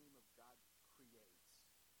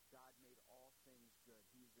things good.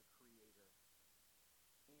 He is the creator.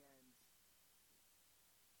 And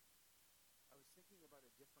I was thinking about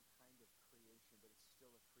a different kind of creation, but it's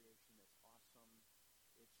still a creation that's awesome.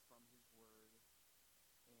 It's from his word,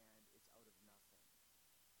 and it's out of nothing.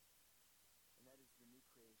 And that is the new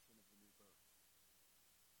creation of the new birth.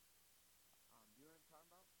 Do you know what I'm talking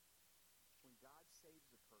about? When God saves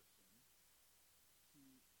a person,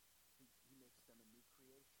 he makes them a new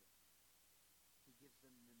creation. He gives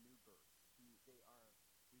them the new birth. They are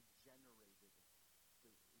regenerated.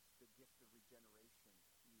 It's the gift of regeneration.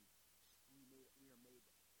 We are made,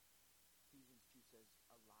 Ephesians 2 says,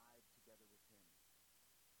 alive together with him.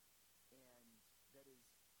 And that is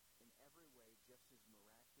in every way just as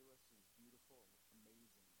miraculous and as beautiful and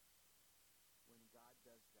amazing when God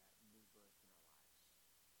does that new birth in our lives.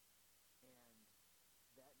 And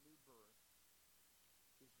that new birth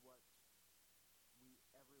is what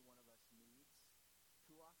every one of us needs.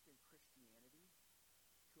 Too often Christianity,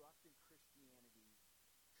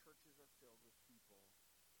 churches are filled with people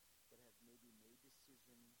that have maybe made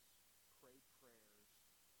decisions, prayed prayers,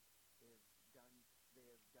 they have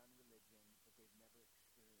done religion, but they've never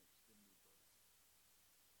experienced the new birth.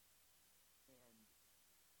 And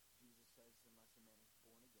Jesus says, unless a man is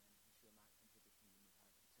born again, he shall not enter the kingdom of heaven.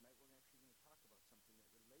 Tonight we're actually going to talk about something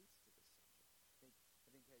that relates to this subject.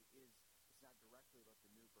 I think it's not directly about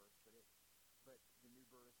the new birth, but the new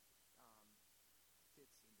birth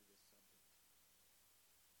fits into this subject.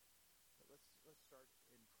 But let's start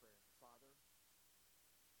in prayer. Father,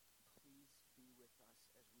 please be with us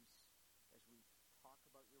as we talk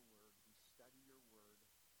about your word, we study your word.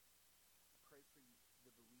 I pray for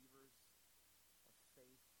the believers of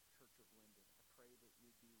Faith Church of Linden. I pray that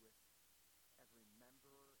you'd be with every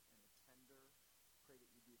member and attender. Pray that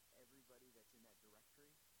you'd be with everybody that's in that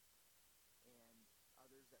directory and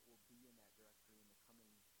others that will be in that directory in the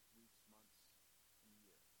coming weeks, months, and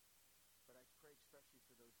year. But I pray especially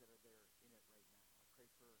for those that are there in it right now. I pray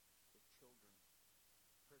for the children.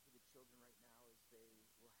 I pray for the children right now as they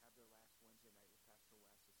will have their last Wednesday night with Pastor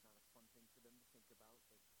Wes. It's not a fun thing for them to think about,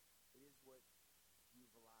 but it is what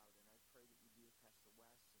you've allowed. And I pray that you be with Pastor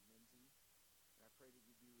Wes and Lindsay. And I pray that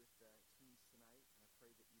you be with the teens tonight. And I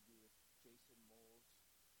pray that you be with Jason Moles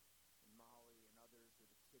and Molly and others with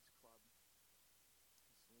the kids club. And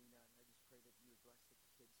Selena. And I just pray that you would bless the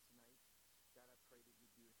kids tonight. God, I pray that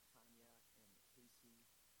you'd be with Tanya and Casey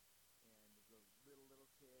and the little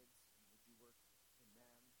kids. And would you work in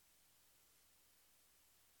them?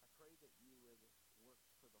 I pray that you would work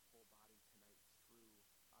for the whole body tonight through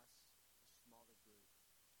us, a smaller group,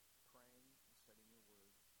 praying and studying your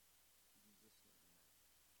word. In Jesus' name,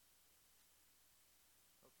 amen.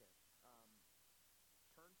 Okay.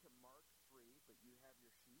 Turn to Mark 3, but you have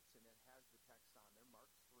your sheets, and it has the text on there.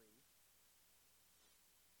 Mark 3,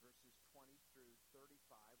 verses 20 through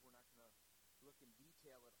 35. We're not going to look in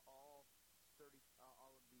detail at all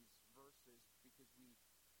of these verses because we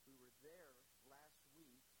were there last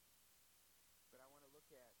week, but I want to look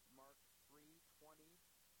at Mark 3, 20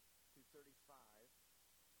 through 35,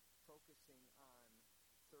 focusing on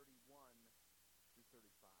 31 through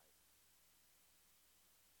 35.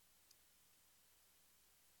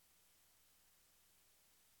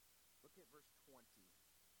 Look at verse 20.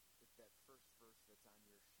 It's that first verse that's on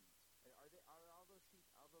your sheet. Are all those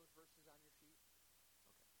verses on your sheet?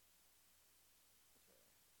 Okay. That's right.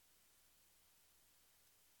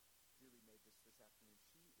 Julie made this afternoon.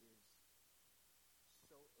 She is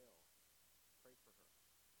so ill. Pray for her.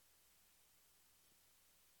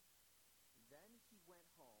 Then he went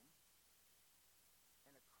home,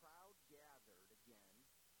 and a crowd gathered again.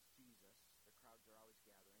 It's Jesus. The crowds are always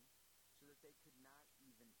gathering, so that they could not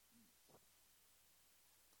even eat.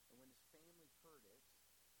 And when his family heard it,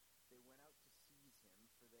 they went out to seize him,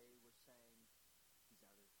 for they were saying, he's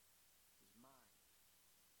out of his mind.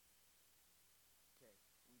 Okay,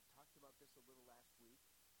 we talked about this a little last week.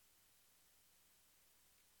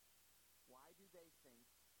 Why do they think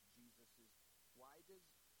why does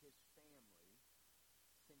his family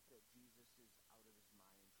think that Jesus is out of his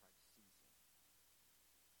mind and try to seize him?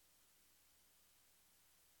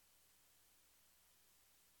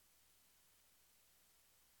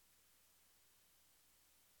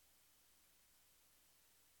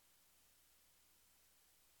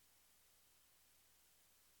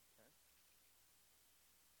 Okay.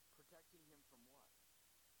 Protecting him from what?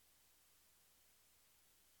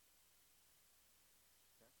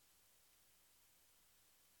 Okay.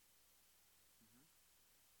 Mm-hmm.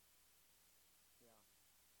 Yeah.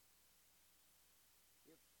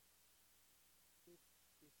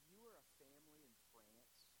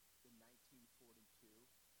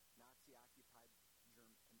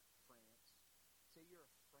 say you're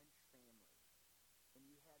a French family, and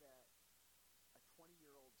you had a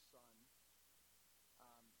 20-year-old son,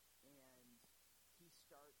 and he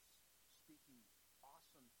starts speaking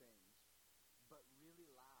awesome things, but really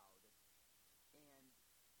loud, and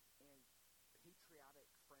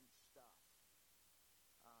patriotic French stuff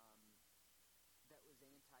that was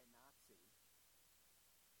anti-Nazi.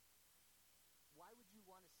 Why would you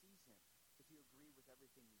want to seize him if you agree with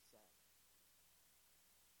everything he said?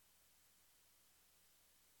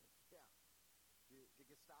 Yeah, the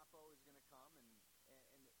Gestapo is going to come, and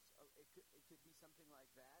it could be something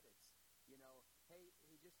like that. It's, hey,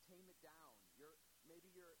 just tame it down.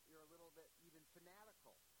 Maybe you're a little bit even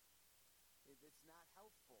fanatical. It's not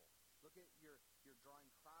helpful. Look at you're drawing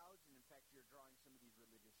crowds, and in fact you're drawing some of these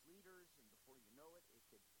religious leaders, and before you know it, it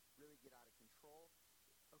could really get out of control.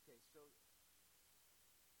 Okay, so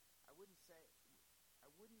I wouldn't say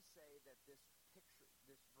that this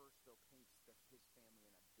verse though paints his family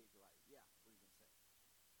in a big light. Yeah, what are you gonna say?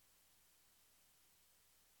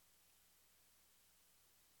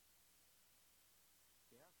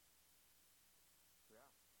 Yeah,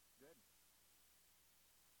 good,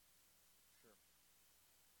 sure.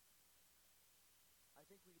 I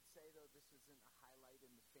think we could say, though, this isn't a highlight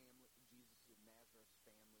in the family, Jesus of Nazareth's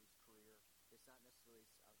family's career. It's not necessarily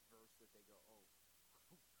a verse that they go, oh,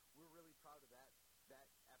 we're really proud of that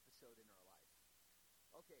episode in our life.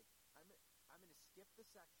 Okay, I'm going to skip the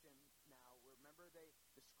section now. Remember, the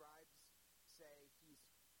scribes say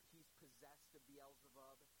he's possessed of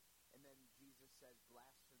Beelzebub, and then Jesus says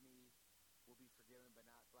blasphemy will be forgiven, but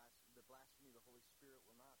not the blasphemy of the Holy Spirit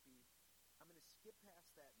will not be. I'm going to skip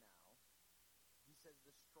past that now. He says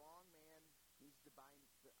a strong man needs to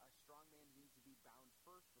be bound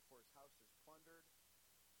first before his house is plundered.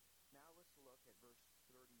 Now let's look at verse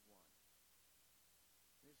 31.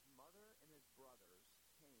 And his mother and his brothers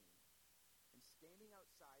came, and standing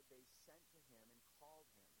outside they sent to him and called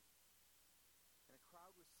him. And a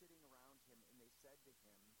crowd was sitting around him, and they said to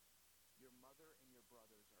him, your mother and your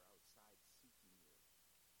brothers are outside seeking you.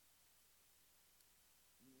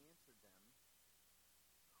 And he answered them,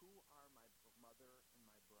 who are my mother and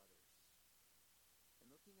my brothers?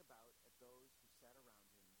 And looking about at those who sat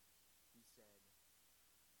around him, he said,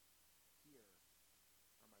 here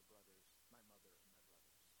are my brothers, my mother and my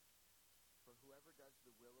brothers. For whoever does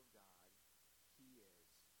the will of God, he is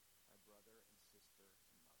my brother and sister and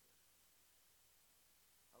mother.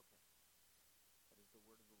 Okay, that is the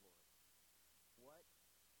word of the Lord.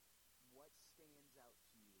 What stands out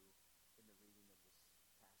to you in the reading of this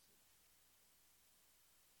passage?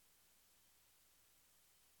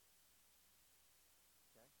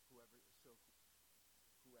 Okay, whoever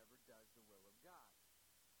does the will of God.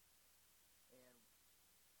 And what else?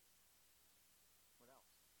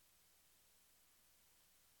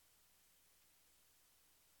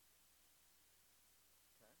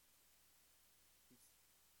 Okay.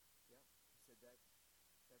 He said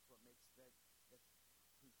that's what makes that's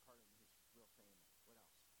who's part of his real family. What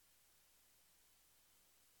else?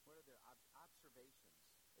 What are their observations?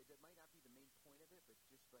 It might not be the main point of it, but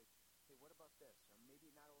just like, hey, what about this? Or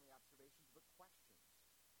maybe not only observations, but questions.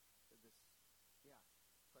 This, yeah,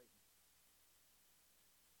 Clayton.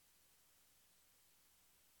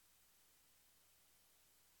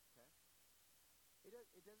 Okay.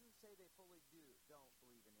 It doesn't say they fully don't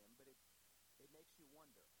believe in him, but it makes you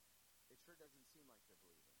wonder. It sure doesn't seem like they're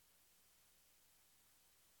believing.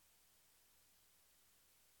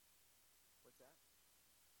 What's that?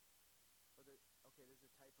 There's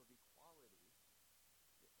a type of equality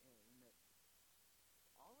in that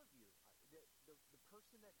all of you, the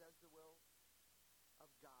person that does the will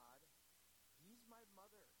of God, he's my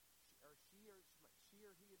mother, she or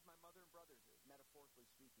he is my mother and brothers, metaphorically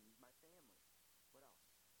speaking. He's my family. What else?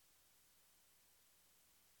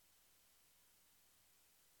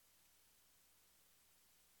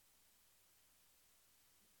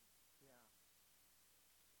 Yeah.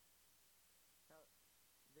 Now,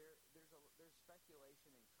 there's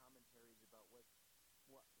speculation and commentaries about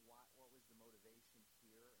what was the motivation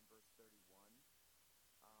here in verse 31.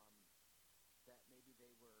 That maybe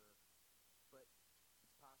they were, but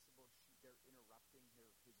it's possible they're interrupting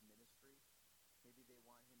his ministry. Maybe they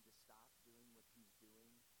want him to stop doing what he's doing.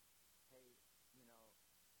 Hey,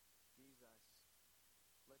 Jesus,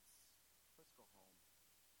 let's go home.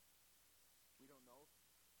 We don't know if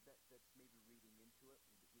that's maybe reading into it.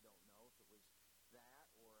 We don't know if it was that,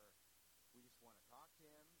 or we just want to talk to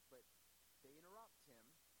him, but they interrupt him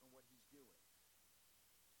on what he's doing.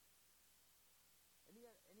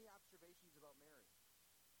 Any observations about Mary?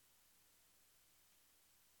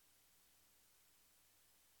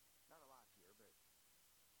 Not a lot here, but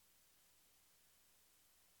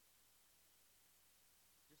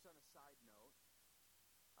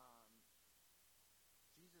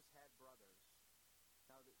had brothers.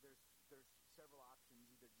 Now, there's several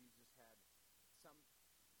options. Either Jesus had some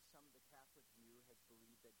of the Catholic view has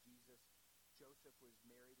believed that Joseph was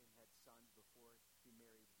married and had sons before he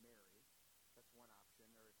married Mary. That's one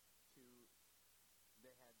option. Or two,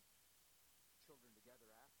 they had children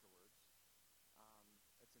together afterwards.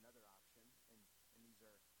 That's another option. And these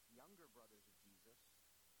are younger brothers of Jesus,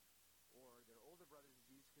 or they're older brothers of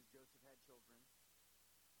Jesus because Joseph had children.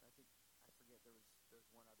 And I forget,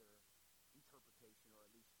 there's one other interpretation, or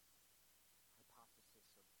at least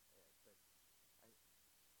hypothesis of it, but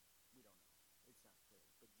we don't know. It's not clear.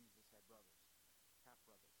 But Jesus had brothers, half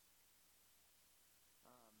brothers.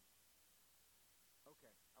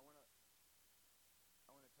 Okay, I want to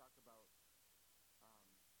talk about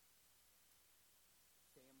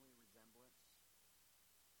family resemblance.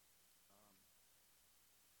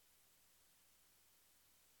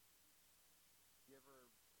 You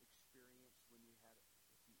ever experience when you had,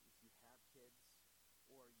 if you have kids,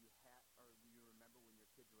 or you remember when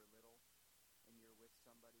your kids were little, and you're with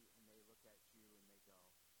somebody and they look at you and they go,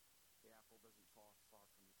 "The apple doesn't fall far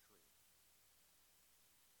from the tree."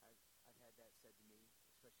 I've had that said to me,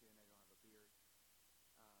 especially when I don't have a beard,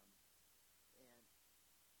 and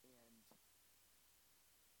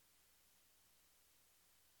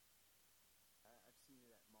I've seen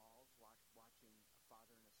it at malls, watching a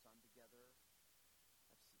father and a son together.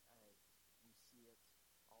 We see it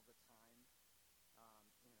all the time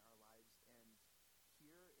in our lives, and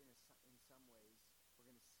here in some ways we're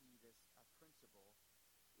going to see this principle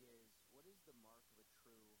is, what is the mark of a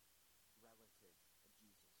true relative of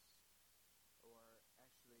Jesus? Or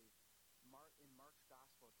actually, in Mark's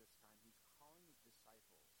gospel at this time, he's calling his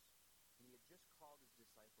disciples, and he had just called his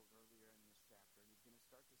disciples earlier in this chapter, and he's going to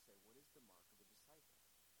start to say, what is the mark of a disciple?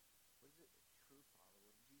 What is it, a true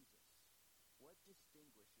follower of Jesus? What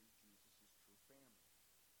distinguishes Jesus' true family?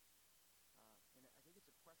 And I think it's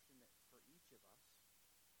a question that for each of us,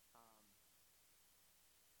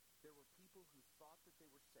 there were people who thought that they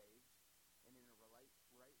were saved and in a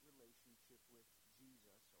right relationship with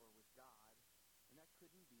Jesus or with God, and that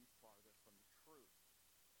couldn't be farther from the truth.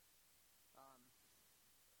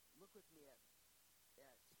 Look with me at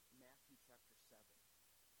Matthew chapter 7.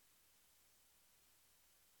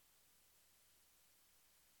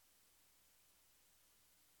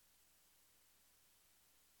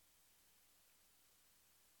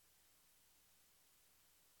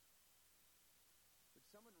 Would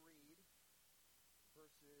someone read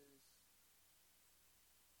verses...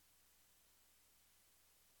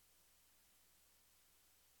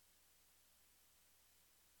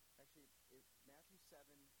 Actually, Matthew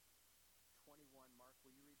 7:21. Mark,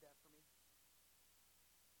 will you read that for me?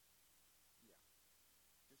 Yeah,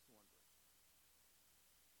 just one verse.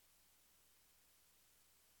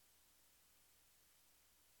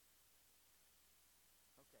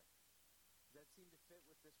 Okay. Does that seem to fit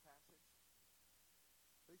with this passage?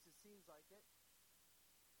 At least it seems like it.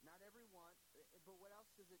 Not everyone, but what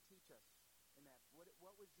else does it teach us in that?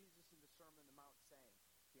 What was Jesus in the Sermon on the Mount saying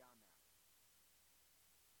beyond that?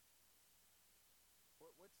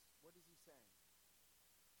 What is he saying?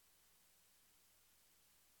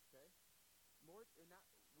 Okay,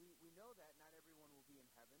 we know that not everyone will be in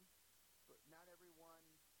heaven, but not everyone,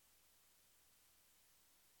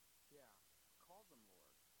 call them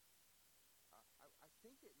Lord. I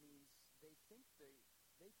think it means they think they're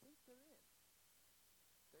in.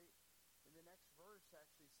 In the next verse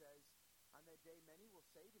actually says, "On that day many will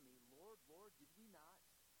say to me, Lord, Lord, did we not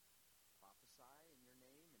prophesy in your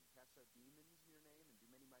name and cast out demons in your name and do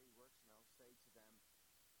many mighty works?" And I'll say to them,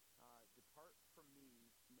 "Depart from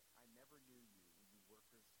me, I never knew you, you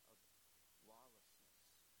workers of lawlessness."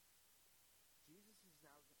 Jesus is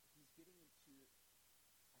he's getting into,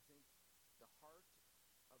 I think, the heart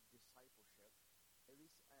of discipleship, at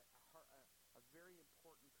least a very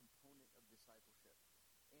important component of discipleship.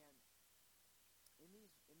 And in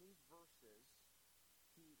these verses,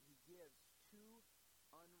 he gives two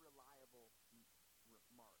unreliable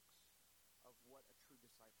marks of what a true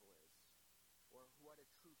disciple is, or what a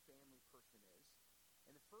true family person is.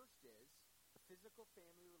 And the first is, physical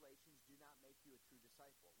family relations do not make you a true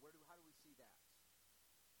disciple. How do we see that?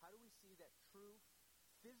 How do we see that true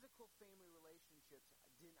physical family relationships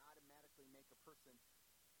didn't automatically make a person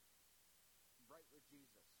right with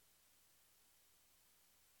Jesus?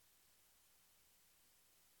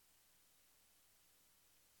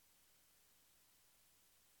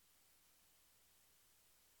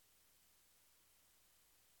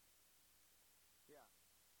 Yeah.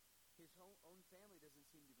 His own family doesn't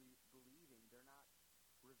seem to be believing. They're not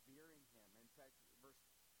revering him. In fact,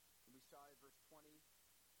 we saw in verse 20,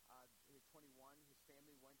 it 21, his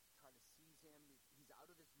family went to try to seize him. He's out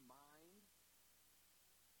of his mind.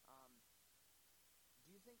 Do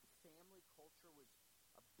you think family culture was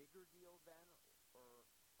a bigger deal then or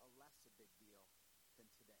a less a big deal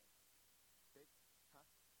than today? Big? Huh?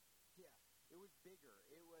 Yeah, it was bigger.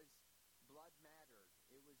 It was blood mattered.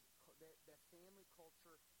 It was that family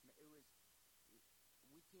culture. It was,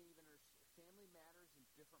 we can't even understand. Family matters in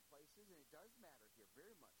different places, and it does matter here,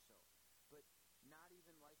 very much so. But not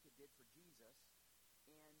even like it did for Jesus.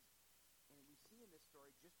 And we see in this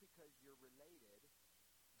story, just because you're related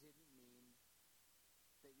didn't mean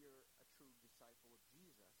that you're a true disciple of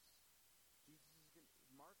Jesus.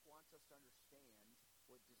 Mark wants us to understand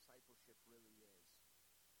what discipleship really is.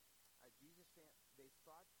 They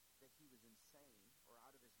thought that he was insane or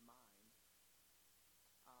out of his mind.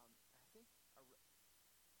 I think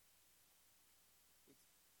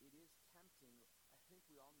it is tempting. I think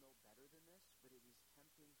we all know better than this, but it is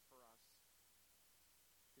tempting for us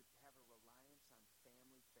to have a reliance on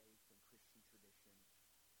family faith and Christian tradition,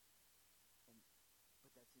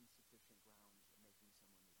 but that's insufficient grounds of making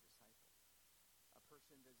someone a disciple. A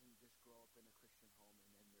person doesn't just grow up in a Christian home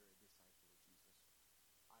and then they're a disciple of Jesus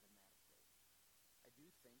automatically. I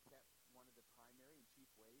do think that one of the primary and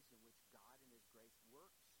chief ways in which God in his grace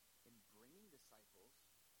works in bringing disciples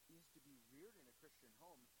is to be reared in a Christian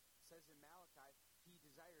home. It says in Malachi, he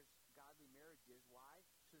desires godly marriages. Why?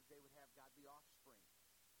 So that they would have godly offspring.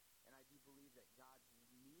 And I do believe that God's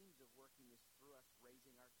means of working is through us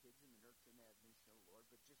raising our kids in the nurture and the admonition of the Lord.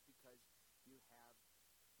 But just because you have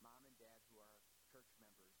mom and dad who are church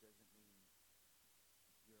members doesn't mean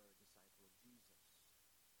you're a disciple of Jesus.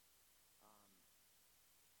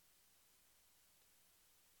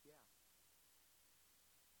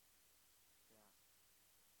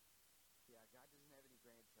 Yeah, God doesn't have any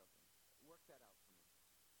grandchildren. Work that out for me.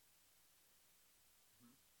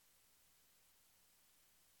 Hmm?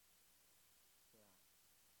 Yeah,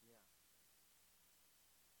 yeah,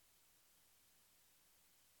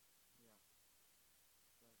 yeah.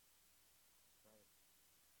 Right.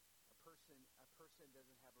 A person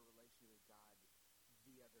doesn't have a relationship with God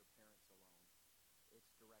via their parents alone.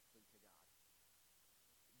 It's directly to God.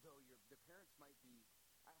 Though the parents might be.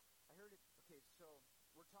 I heard it. Okay, so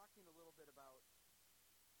we're talking a little bit about.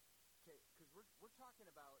 Okay, because we're talking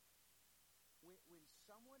about when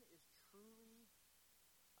someone is truly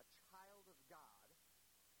a child of God,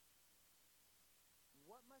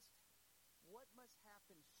 what must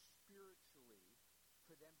happen spiritually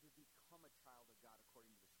for them to become a child of God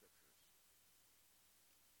according to the Scriptures?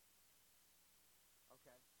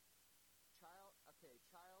 Okay. Child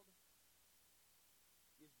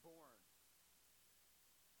is born.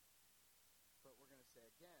 But we're going to say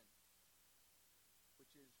again,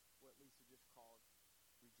 which is what Lisa just called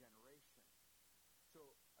regeneration.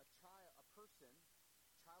 So a person,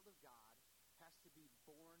 child of God, has to be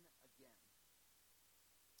born again.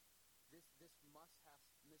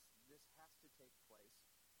 This has to take place.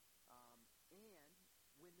 And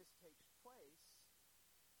when this takes place,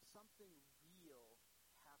 something real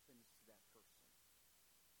happens to that person.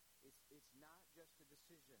 It's not just a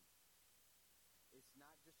decision. It's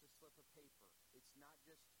not just a slip of paper. It's not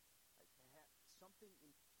just something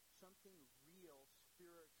real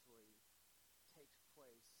spiritually takes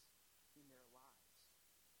place in their lives.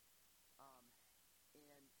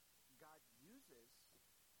 And God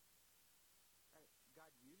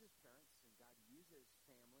uses parents, and God uses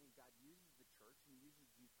family, and God uses the church, and He uses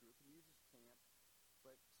youth group, and He uses camp,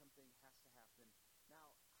 but something has to happen.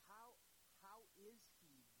 Now, how is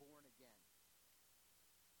he born again?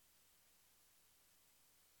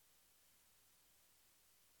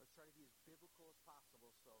 Let's try to be as biblical as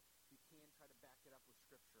possible, so you can try to back it up with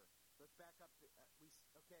Scripture. Let's back up. We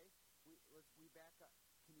back up.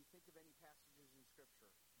 Can you think of any passages in Scripture?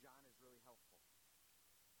 John is really helpful.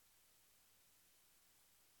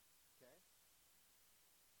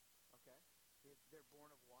 Okay. They're born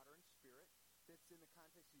of water and spirit. That's in the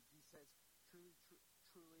context of Jesus says,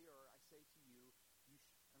 truly, or I say to you,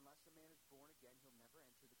 unless a man is born again, he'll never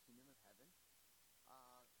enter the kingdom of heaven.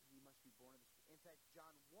 He must be born of the Spirit. In fact,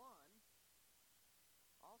 John 1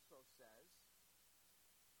 also says,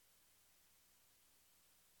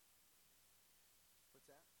 what's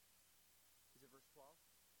that? Is it verse 12?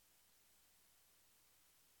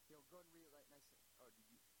 Go and read it right nice. Oh, did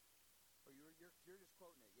you? Oh, you're just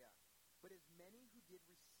quoting it, yeah. But as many who did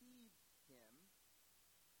receive him,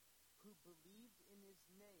 who believed in his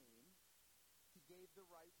name, he gave the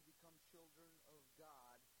right to become children of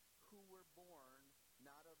God, who were born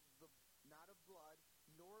not of blood,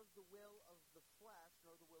 nor of the will of the flesh,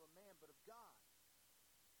 nor the will of man, but of God.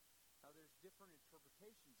 Now Now, there's different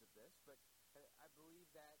interpretations of this, but I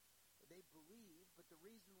believe that they believe, but the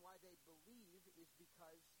reason why they believe is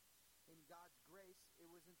because in God's grace,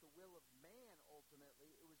 it wasn't the will of man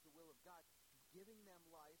ultimately, it was the will of God giving them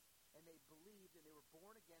life, and they believed, and they were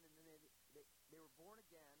born again, and then they were born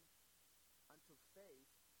again unto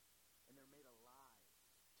faith, and they're made alive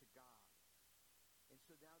to God. And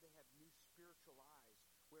so now they have new spiritual eyes,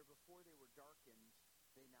 where before they were darkened,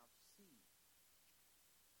 they now see.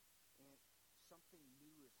 And something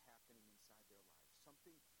new is happening inside their lives.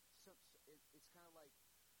 It's kind of like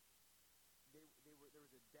there was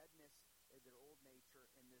a deadness in their old nature,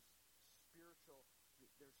 and this spiritual,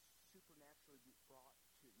 they're supernaturally brought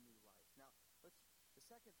to new life. Now, the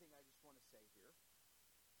second thing I just want to say here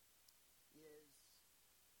is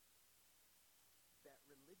that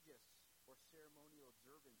religious or ceremonial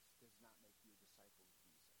observance does not make you a disciple of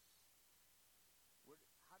Jesus.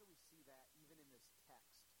 How do we see that even in this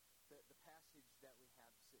text, the passage that we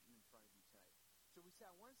have sitting in front of you tonight? So we say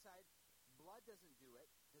on one side, blood doesn't do it,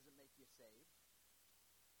 doesn't make you saved.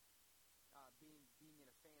 Being in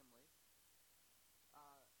a family,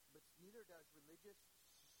 but neither does religious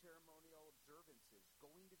ceremonial observances,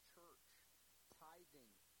 going to church,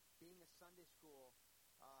 tithing, being a Sunday school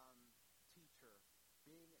teacher,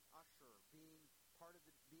 being an usher, being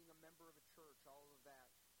a member of a church, all of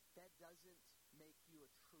that. That doesn't make you a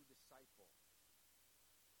true disciple.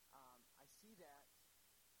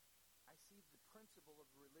 I see the principle of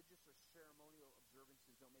religious or ceremonial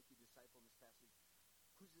observances don't make you a disciple in this passage.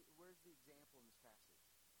 Where's the example in this passage?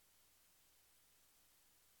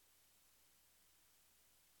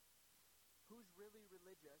 Who's really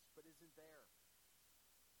religious but isn't there?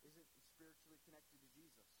 Isn't spiritually connected to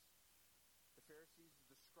Jesus? The Pharisees,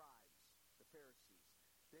 the scribes, the Pharisees.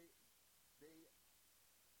 They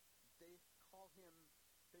call him,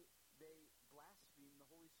 they blaspheme the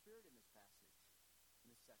Holy Spirit in this passage,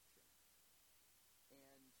 in this section.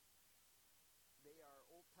 And they are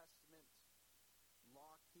Old Testament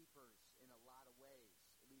law keepers in a lot of ways,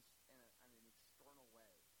 at least on an external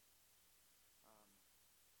way.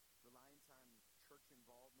 Reliance on church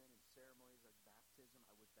involvement and ceremonies like baptism,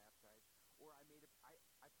 I was baptized, or I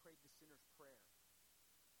prayed the sinner's prayer.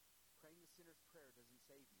 Praying the sinner's prayer doesn't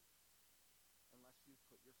save you unless you've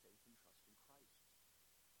put your faith and trust in Christ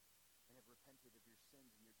and have repented of your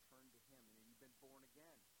sins and you're turned to Him and you've been born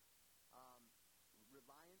again.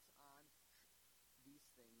 Reliance on these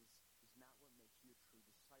things is not what makes you a true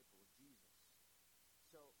disciple of Jesus.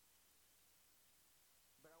 So,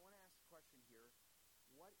 but I want to ask a question here.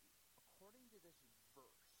 What, according to this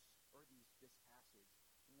verse, or this passage,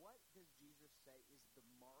 what does Jesus say is the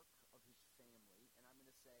mark of His family? And I'm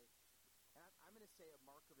going to say a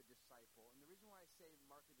mark of a disciple. And the reason why I say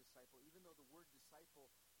mark of a disciple, even though the word disciple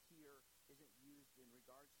here isn't used in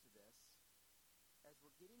regards to this, as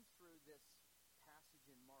we're getting through this passage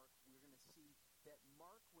in Mark, we're going to see that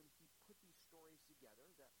Mark, when he put these stories together,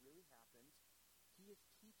 that really happened, he's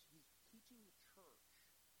teaching the church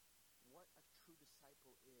what a true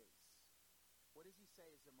disciple is. What does he say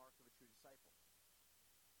is the mark of a true disciple?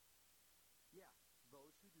 Yeah,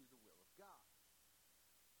 those who do the will of God.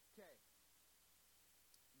 Okay.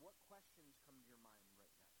 What questions come to your mind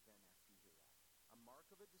right now then after you hear that? A mark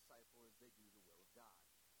of a disciple is they do the will of God.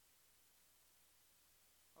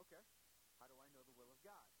 Okay. How do I know the will of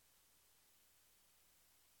God?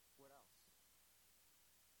 What else?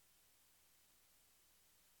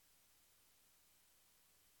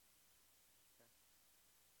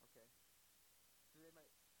 Okay. So they might.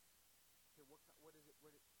 Okay. What is it?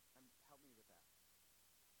 Help me with that.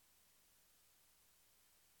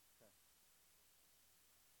 Okay.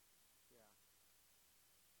 Yeah.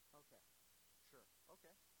 Okay. Sure.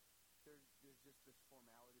 Okay. There's just this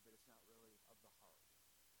formality, but it's not really of the heart.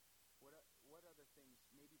 What other things?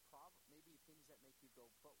 Maybe things that make you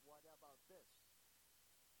go, but what about this?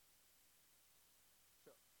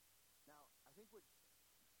 So now I think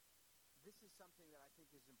this is something that I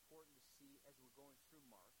think is important to see as we're going through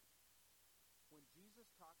Mark. When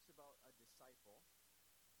Jesus talks about a disciple,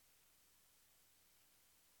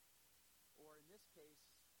 or in this case,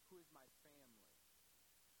 who is my family?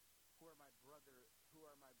 Who are my brother?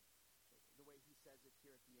 The way he says it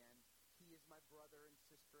here at the end, he is my brother and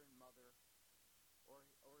sister and mother,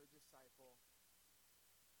 or a disciple.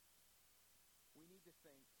 We need to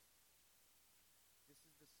think this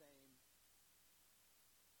is the same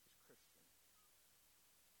as Christian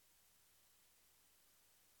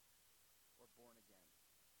or born again.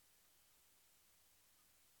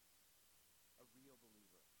 A real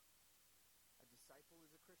believer. A disciple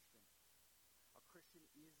is a Christian. A Christian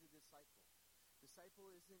is a disciple. Disciple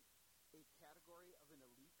isn't a category of an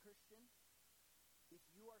elite Christian. If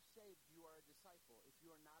you are saved, you are a disciple. If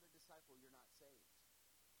you are not a disciple, you're not saved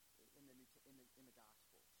in the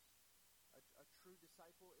Gospels. A true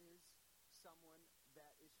disciple is someone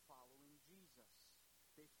that is following Jesus.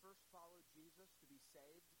 They first followed Jesus to be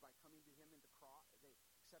saved by coming to him in the cross,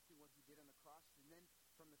 accepting what he did on the cross, and then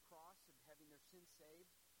from the cross of having their sins saved,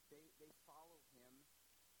 they follow him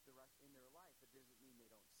the rest in their life. It doesn't mean they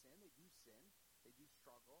don't sin. They do sin. They do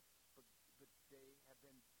struggle, but they have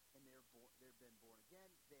been, and they've been born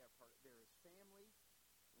again. They're his family.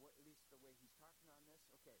 At least the way he's talking on this.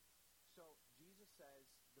 Okay, so Jesus says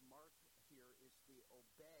the mark here is to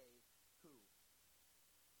obey who?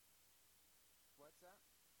 What's that?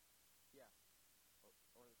 Yeah.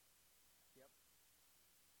 Yep.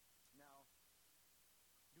 Now,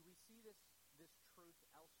 do we see this truth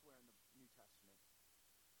elsewhere in the New Testament?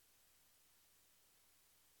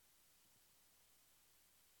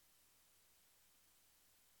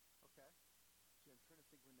 Okay. So I'm trying to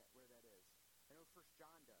think where that is. I know First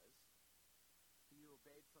John does. You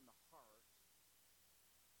obeyed from the heart.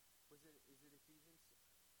 Is it Ephesians?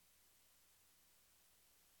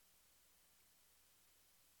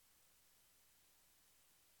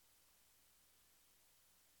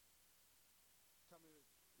 Tell me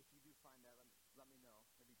if you do find that. Let me know.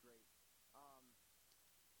 That'd be great.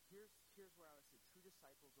 Here's where I would say true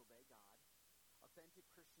disciples obey God. Authentic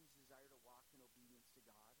Christians desire to walk in obedience to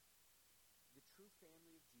God. The true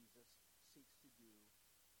family of Jesus seeks to do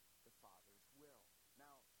the Father's will.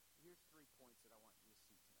 Now, here's 3 points that I want you to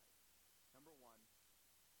see tonight. Number 1,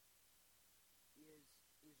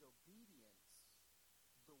 is obedience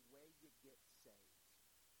the way you get saved?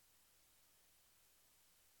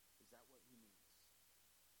 Is that what he means?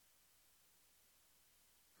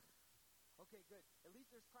 Okay, good. At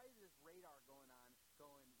least there's probably this radar going,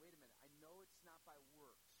 wait a minute, I know it's not by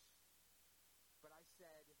works, but I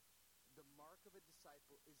said the mark of a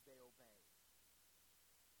disciple is they obey.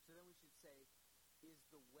 So then we should say, is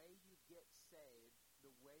the way you get saved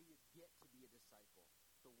the way you get to be a disciple?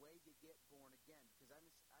 The way you get born again? Because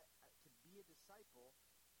to be a disciple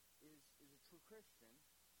is a true Christian,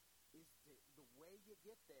 is the way you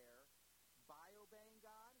get there by obeying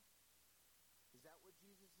God? Is that what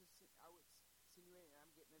Jesus is? I would insinuate, and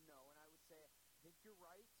I'm getting a no, and I would say, I think you're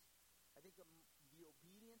right. I think the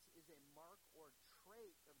obedience is a mark or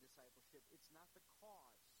trait of discipleship. It's not the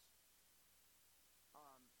cause.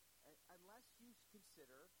 Unless you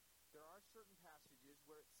consider, there are certain passages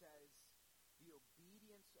where it says the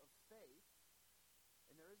obedience of faith,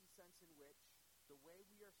 and there is a sense in which the way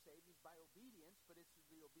we are saved is by obedience, but it's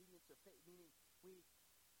the obedience of faith, meaning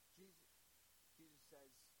Jesus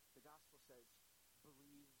says, the gospel says,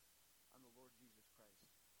 believe on the Lord Jesus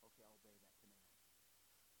Christ. Okay, I'll obey that command.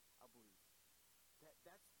 I'll believe.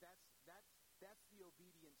 That's the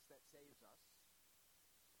obedience that saves us.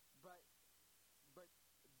 But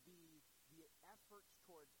the efforts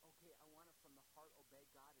towards, okay, I want to from the heart obey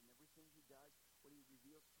God in everything he does, what he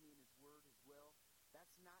reveals to me in his word, his will,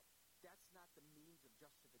 that's not the means of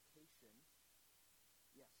justification.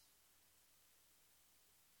 Yes.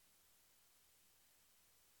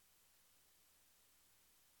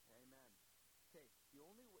 Amen. Okay,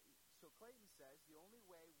 so Clayton says the only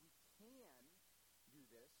way we can do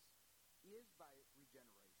this is by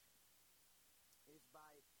regeneration, is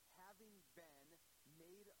by having been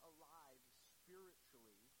made alive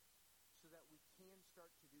spiritually so that we can start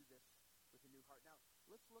to do this with a new heart. Now,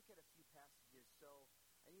 let's look at a few passages. So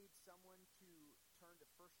I need someone to turn to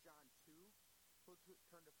 1 John 2. Who'll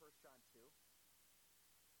turn to 1 John 2?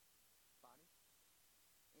 Bonnie?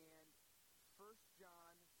 And 1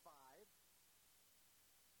 John 5.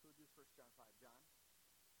 Who'll do 1 John 5? John?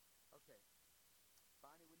 Okay.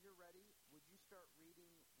 Bonnie, when you're ready, would you start reading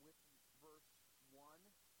with verse 1?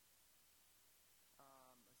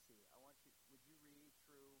 Let's see. Would you read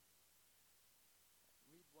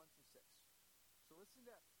 1 through 6. So listen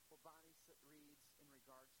to what Bonnie reads in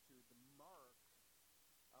regards to the mark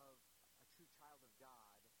of a true child of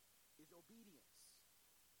God is obedience.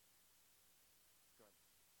 Go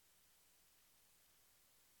ahead.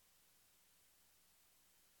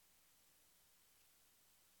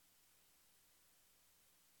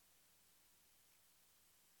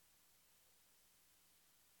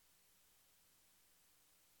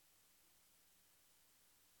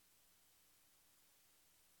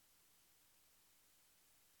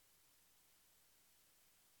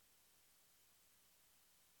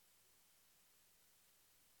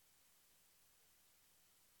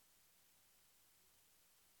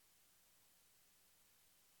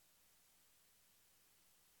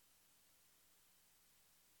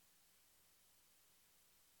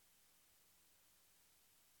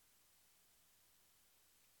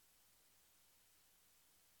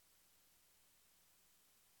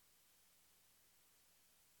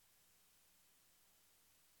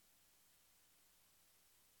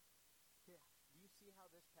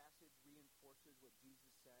 reinforces what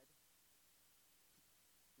Jesus said.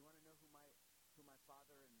 You want to know who my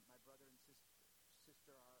father and my brother and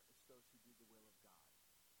sister are? It's those who do the will of God.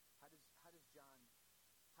 How does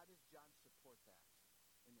John support that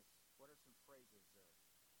in this? What are some phrases there?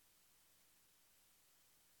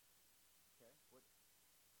 Okay,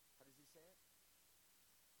 how does he say it?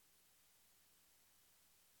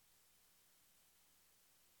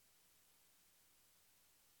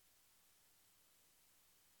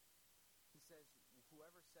 He says,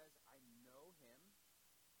 whoever says, I know him,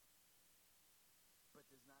 but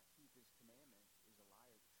does not keep his commandment is a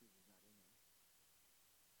liar. The truth is not in him.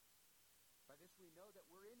 By this we know that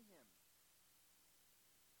we're in him.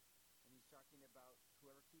 And he's talking about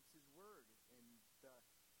whoever keeps his word, and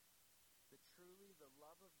truly the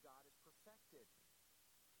love of God is perfected.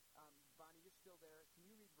 Bonnie, you're still there. Can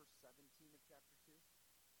you read verse 17 of chapter 2?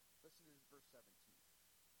 Listen to verse 17.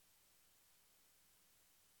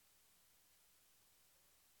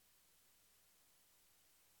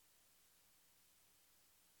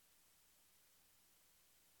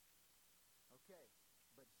 Okay,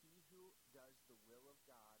 but he who does the will of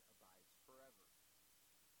God abides forever.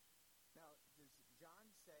 Now, does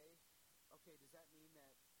John say, okay, does that mean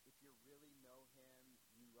that if you really know him,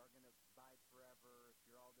 you are going to abide forever, if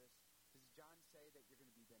you're all this? Does John say that you're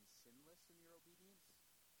going to be then sinless in your obedience?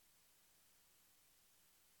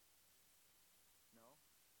 No?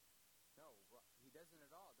 No, well, he doesn't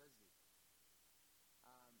at all, does he?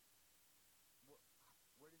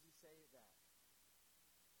 Where does he say that?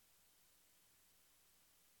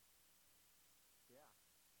 Yeah.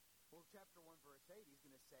 Well, chapter 1, verse 8, he's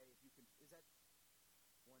going to say, if you can, is that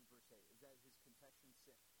 1 verse 8? Is that his confession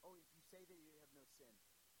sin? Oh, if you say that you have no sin,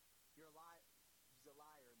 you're a liar. He's a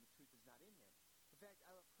liar, and the truth is not in him. In fact,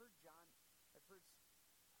 I've heard a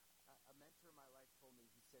mentor in my life told me,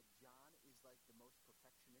 he said, John is like the most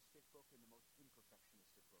perfectionistic book and the most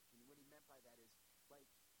imperfectionistic book. And what he meant by that is, like,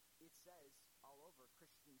 it says all over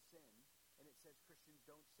Christians sin, and it says Christians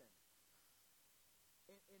don't sin.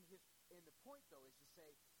 And the point, though, is to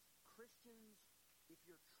say, Christians, if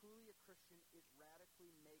you're truly a Christian, it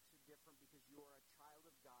radically makes it different because you are a child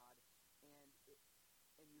of God, and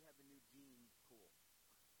you have a new gene pool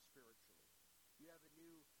spiritually. You have a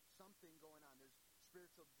new something going on. There's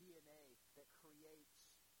spiritual DNA that creates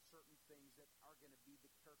certain things that are going to be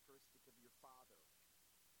the characteristic of your Father,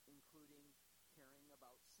 including caring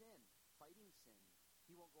about sin, fighting sin.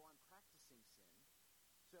 He won't go on practicing sin.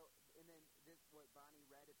 So, and then what Bonnie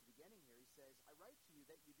read at the beginning here, he says, I write to you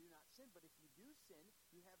that you do not sin, but if you do sin,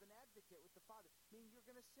 you have an advocate with the Father. Meaning you're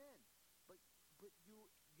going to sin, but you're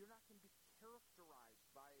not going to be characterized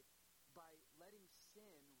by letting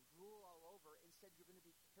sin rule all over. Instead, you're going to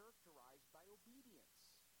be characterized by obedience.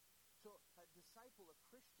 So a disciple, a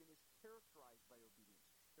Christian, is characterized by obedience.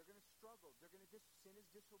 They're going to struggle. Sin is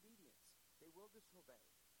disobedience. They will disobey.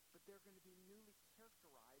 But they're going to be newly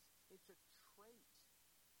characterized. It's a trait.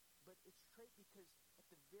 But it's trait because at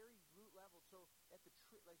the very root level, so at the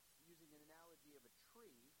tree, like using an analogy of a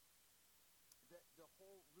tree, the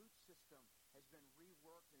whole root system has been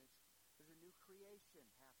reworked, and there's a new creation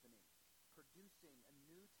happening, producing a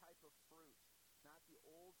new type of fruit, not the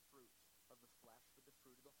old fruit of the flesh, but the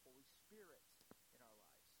fruit of the Holy Spirit in our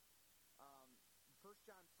lives. 1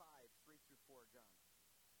 John 5, 3 through 4, John.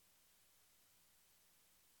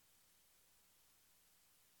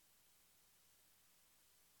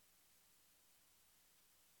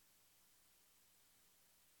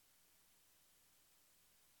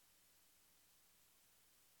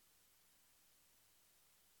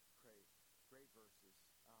 Great verses.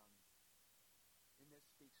 And this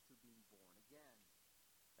speaks to being born again.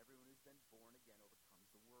 Everyone who's been born again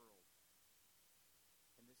overcomes the world.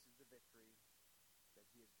 And this is the victory that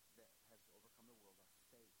has overcome the world, our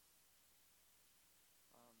faith.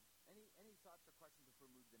 Any thoughts or questions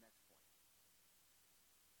before we move to the next point?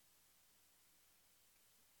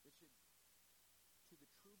 To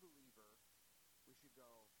the true believer, we should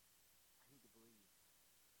go, I need to believe.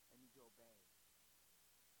 I need to obey.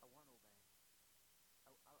 I want to obey.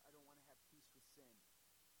 I don't want to have peace with sin.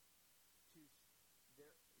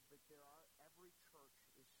 Every church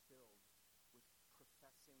is filled with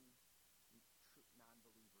professing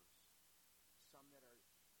non-believers. Some that are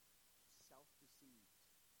self-deceived,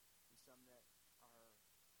 and some that are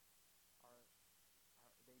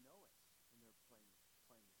they know it, and they're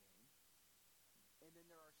playing the game. And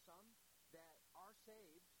then there are some that are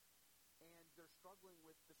saved, and they're struggling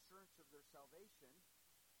with the assurance of their salvation,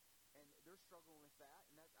 and they're struggling with that.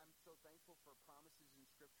 And I'm so thankful for promises in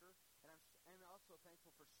Scripture, and I'm also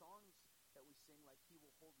thankful for songs that we sing, like "He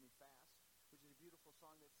Will Hold Me Fast," which is a beautiful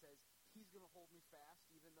song that says He's going to hold me fast,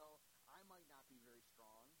 even though I might not be very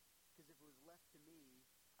strong, because if it was left to me,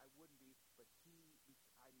 I wouldn't be, but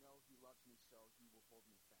I know he loves me, so he will hold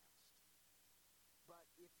me fast. But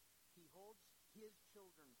if he holds his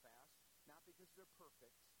children fast, not because they're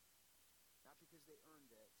perfect, not because they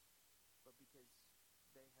earned it, but because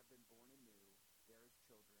they have been born anew, they're his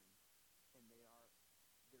children, and there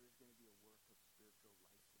is going to be a work of spiritual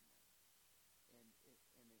life in them. Jesus,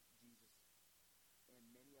 and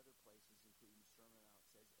many other places, including the Sermon on the Mount,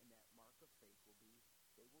 says, and that mark of faith will be,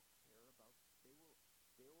 they will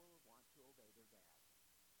want to obey their dad.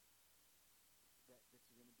 That's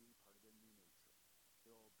going to be part of their new nature.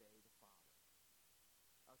 They'll obey the Father.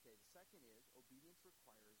 Okay, the second is, obedience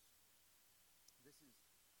requires, this isn't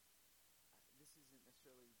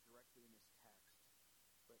necessarily directly in this text,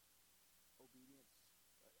 but obedience,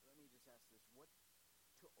 let me just ask this,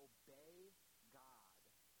 to obey God,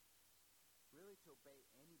 really to obey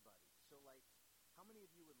anybody. So like, how many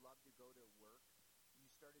of you would love to go to work, you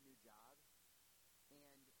start a new job,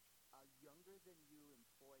 and a younger than you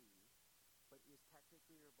employee, but is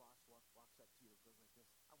technically your boss, walks up to you and goes like this,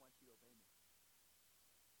 I want you to obey me.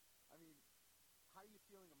 I mean, how are you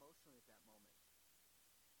feeling emotionally at that moment?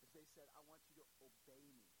 If they said, I want you to obey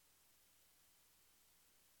me.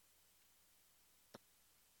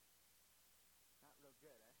 Not real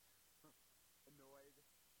good, eh? Annoyed.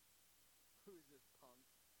 Who is this punk?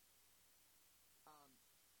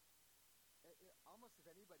 Almost if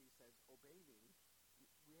anybody says, obey me,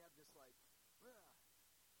 we have this like, ugh.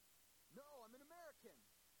 No, I'm an American.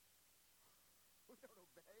 We don't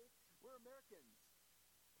obey. We're Americans.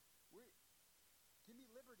 Give me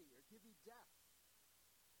liberty or give me death.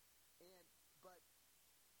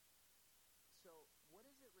 So what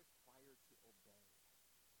does it require to obey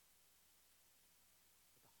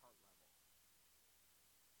at the heart level?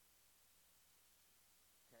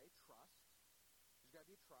 Okay, trust. There's got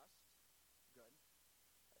to be a trust. Good.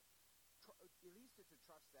 At least it's a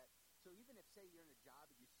trust that, so even if, say, you're in a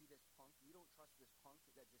job and you see this punk, you don't trust this punk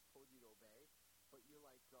that just told you to obey, but you're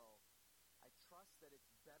like, I trust that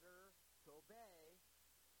it's better to obey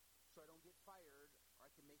so I don't get fired or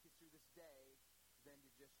I can make it through this day than to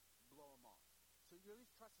just blow him off. So you're at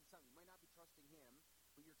least trusting something. You might not be trusting him,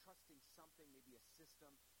 but you're trusting something, maybe a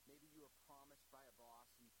system, maybe you were promised by a boss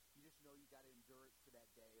and you just know you got to endure it for that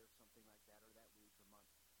day or something like that, or that week or month.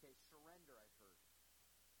 Okay, surrender, I've heard.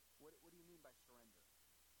 What do you mean by surrender?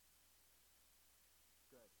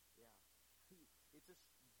 Good, yeah. It's just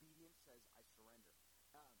obedience says, I surrender.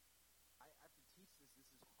 I have to teach this. This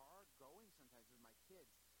is hard going sometimes with my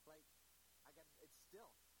kids. Like, it's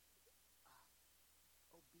still.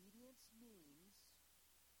 Obedience means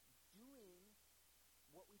doing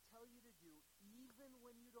what we tell you to do even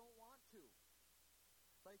when you don't want to.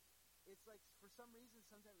 Like, it's like for some reason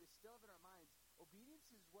sometimes we still have in our minds, obedience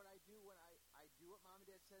is what I do when I do what mom and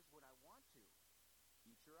dad says when I want to.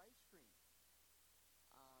 Eat your ice cream.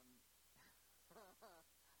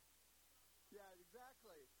 Yeah,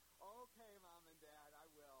 exactly. Okay, mom and dad, I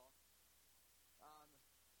will.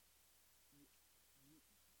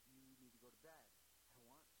 You need to go to bed. I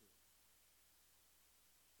don't want to.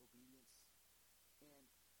 Obedience.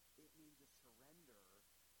 And it means a surrender.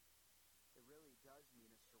 It really does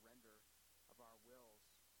mean a surrender of our wills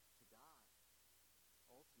to God,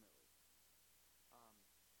 ultimately.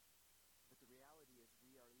 But the reality is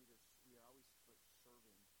we are always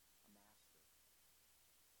serving a master.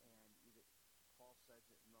 And Paul says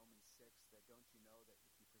it in Romans 6 that don't you know that if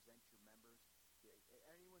you present your members,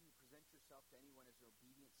 anyone who presents yourself to anyone as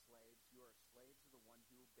obedient slaves, you are slaves of the one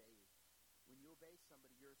who obeys. When you obey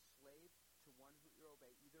somebody, you're a slave to one who you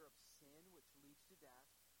obey, either of sin, which leads to death,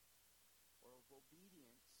 or of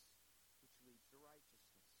obedience, which leads to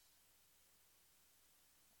righteousness.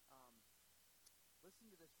 Listen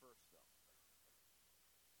to this verse, though.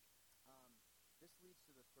 This leads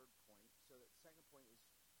to the third point. So the second point is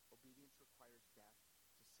obedience requires death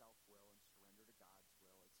to self-will and surrender to God's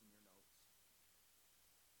will. It's in your notes.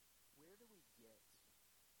 Where do we get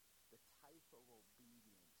the type of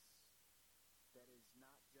obedience that is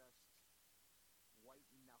not just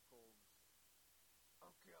white-knuckled,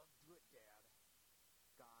 okay, I'll do it, Dad.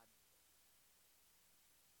 God,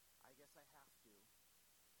 I guess I have to.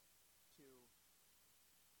 He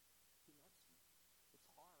loves me. It's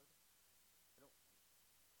hard.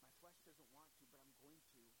 My flesh doesn't want to, but I'm going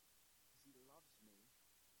to because he loves me.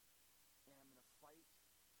 And I'm going to fight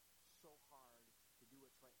so hard to do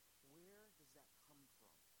what's right. Where does that come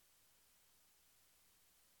from?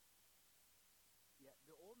 Yeah,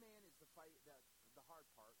 the old man is the fight, the hard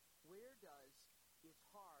part. Where does it's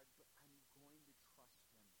hard, but I'm going to trust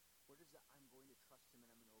him? Where does that I'm going to trust him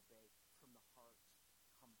and I'm going to obey from the heart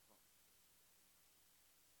come from?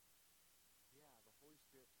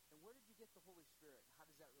 Spirit. And where did you get the Holy Spirit? How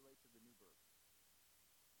does that relate to the new birth?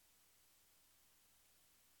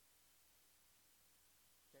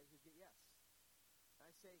 Okay, who's get yes? And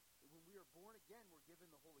I say, when we are born again, we're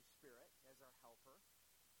given the Holy Spirit as our helper.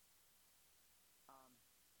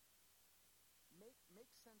 Make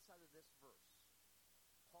sense out of this verse.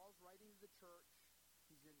 Paul's writing to the church.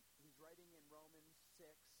 He's writing in Romans 6.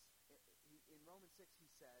 In Romans 6, he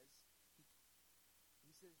says,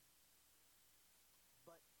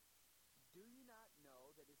 but do you not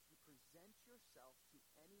know that if you present yourself to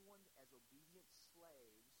anyone as obedient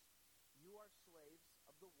slaves, you are slaves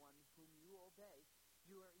of the one whom you obey?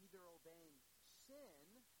 You are either obeying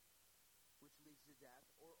sin, which leads to death,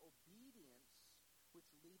 or obedience, which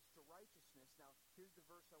leads to righteousness. Now, here's the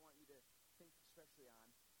verse I want you to think especially on.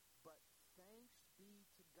 But thanks be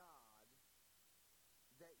to God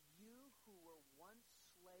that you who were once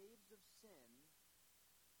slaves of sin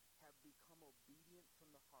have become obedient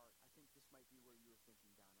from the heart. I think this might be where you were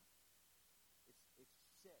thinking, Donna. It's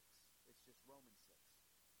 6. It's just Romans 6.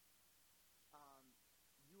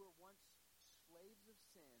 You were once slaves of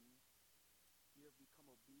sin. You have become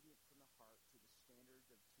obedient from the heart to the standards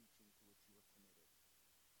of teaching to which you were committed.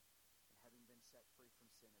 And having been set free from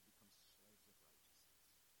sin, have become slaves of righteousness.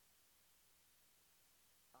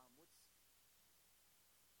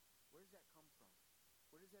 Where does that come from?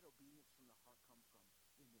 Where does that obedience from the heart come from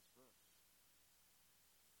in this verse?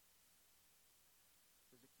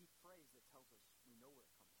 There's a key phrase that tells us we know where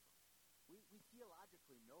it comes from. We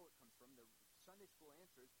theologically know it comes from. The Sunday school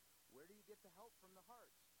answer is, where do you get the help from the heart?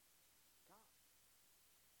 God.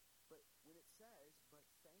 But when it says, but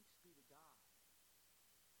thanks be to God,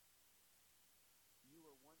 you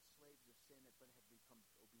were once slaves of sin but have become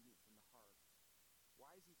obedient from the heart.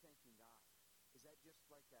 Why is he thanking God? Is that just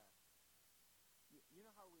like a... You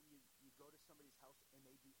know how when you go to somebody's house and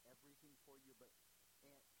they do everything for you,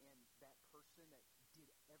 and that person that did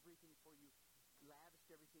everything for you lavished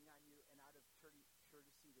everything on you, and out of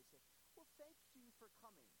courtesy they say, well, thanks to you for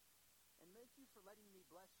coming, and thank you for letting me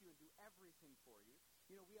bless you and do everything for you.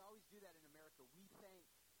 You know, we always do that in America. We thank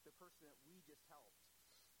the person that we just helped.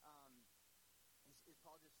 Is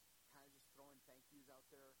Paul just kind of just throwing thank yous out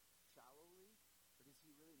there shallowly? Or does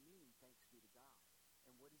he really mean thanks be to God?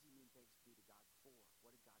 And what does he mean thanks be to God for?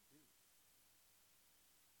 What did God do?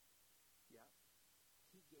 Yeah.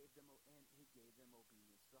 He gave them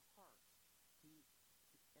obedience to the heart.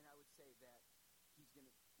 And I would say that he's going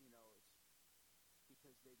to, it's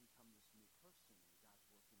because they become this new person, and God's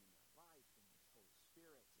working in their life, and his Holy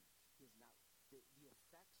Spirit, and he is not, the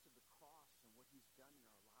effects of the cross and what he's done in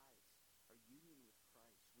our lives, our union with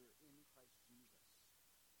Christ. We're in Christ Jesus.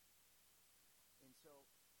 And so,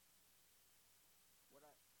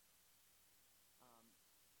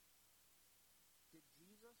 did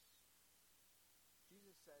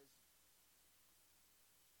Jesus says,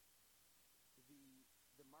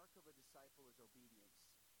 the mark of a disciple is obedience.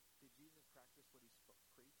 Did Jesus practice what he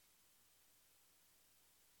preached?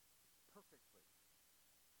 Perfectly.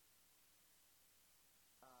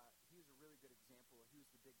 He was a really good example. He was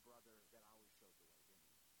the big brother that always showed the way, didn't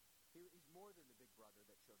he? He's more than the big brother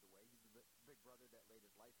that showed the way. He's the big brother that laid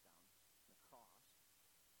his life down on the cross.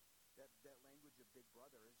 That language of big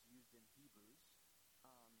brother is used in Hebrews.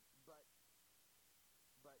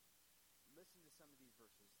 But listen to some of these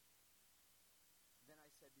verses. Then I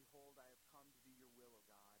said, behold, I have come to do your will, O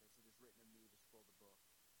God, as it is written of me, to scroll the book.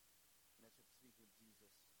 And that's speaking of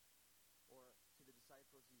Jesus. Or to the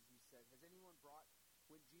disciples, he said, has anyone brought,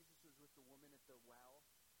 when Jesus was with the woman at the well,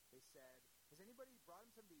 they said, has anybody brought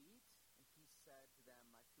him something to eat? And he said to them,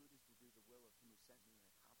 my food is to do the will of him who sent me and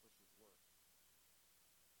accomplish his work.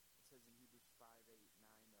 It says in Hebrews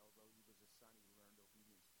 5:8-9, although he was a son, he learned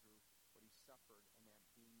obedience through what he suffered, and that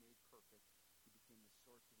being made perfect, he became the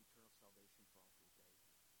source of eternal salvation for all who obey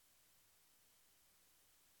him.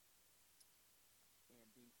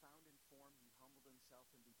 And being found in form, he humbled himself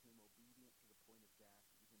and became obedient to the point of death,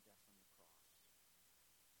 even death on the cross.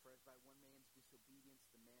 For as by one man's disobedience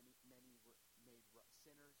the many were made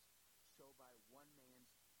sinners, so by one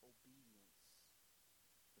man's obedience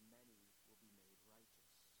the many will be made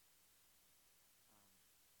righteous.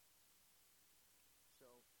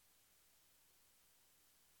 So,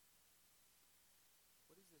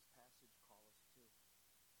 what does this passage call us to?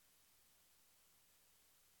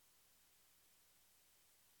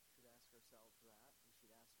 We should ask ourselves that.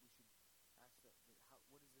 We should ask what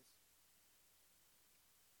is this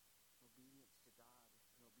obedience to God,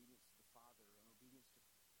 an obedience to the Father, an obedience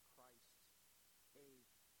to Christ, a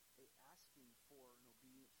asking for an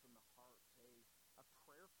obedience from the heart, a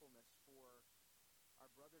prayerfulness for our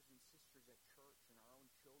brothers and sisters at church and our own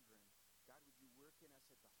children. God, would you work in us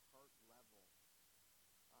at the heart level?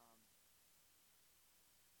 Um, yeah.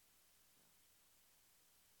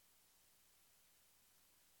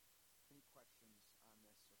 Any questions on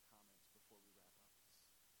this or comments before we wrap up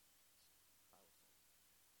this Bible study?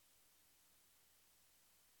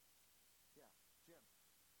 Yeah, Jim.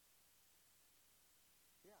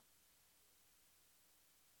 Yeah.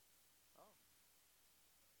 Oh,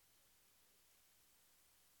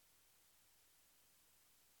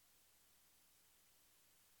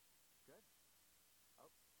 good.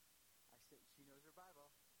 Oh, I say she knows her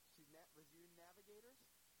Bible. Was you in Navigators?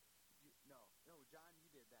 No, John, you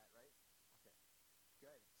did that, right? Okay,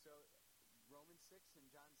 good. So Romans 6 and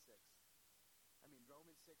John 6.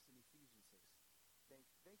 Romans 6 and Ephesians 6.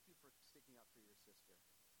 Thank you for sticking up for your sister.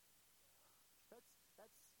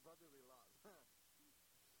 That's brotherly love.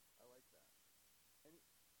 I like that.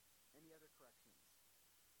 Any other corrections?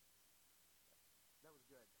 That was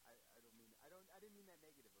good. I didn't mean that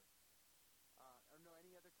negatively. Or no,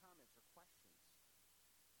 any other comments or questions?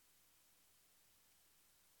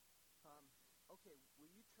 Okay, will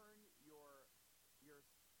you turn your your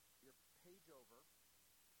page over?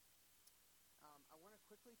 I want to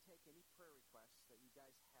quickly take any prayer requests that you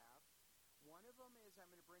guys have. One of them is I'm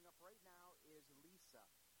going to bring up right now is Lisa.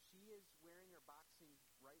 She is wearing her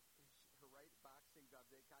right boxing glove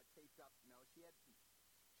that got taped up. No, she had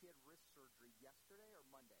wrist surgery yesterday or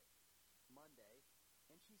Monday. Monday,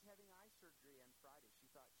 and she's having eye surgery on Friday. She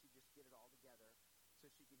thought she'd just get it all together so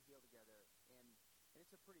she can heal together, and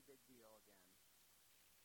it's a pretty big deal again.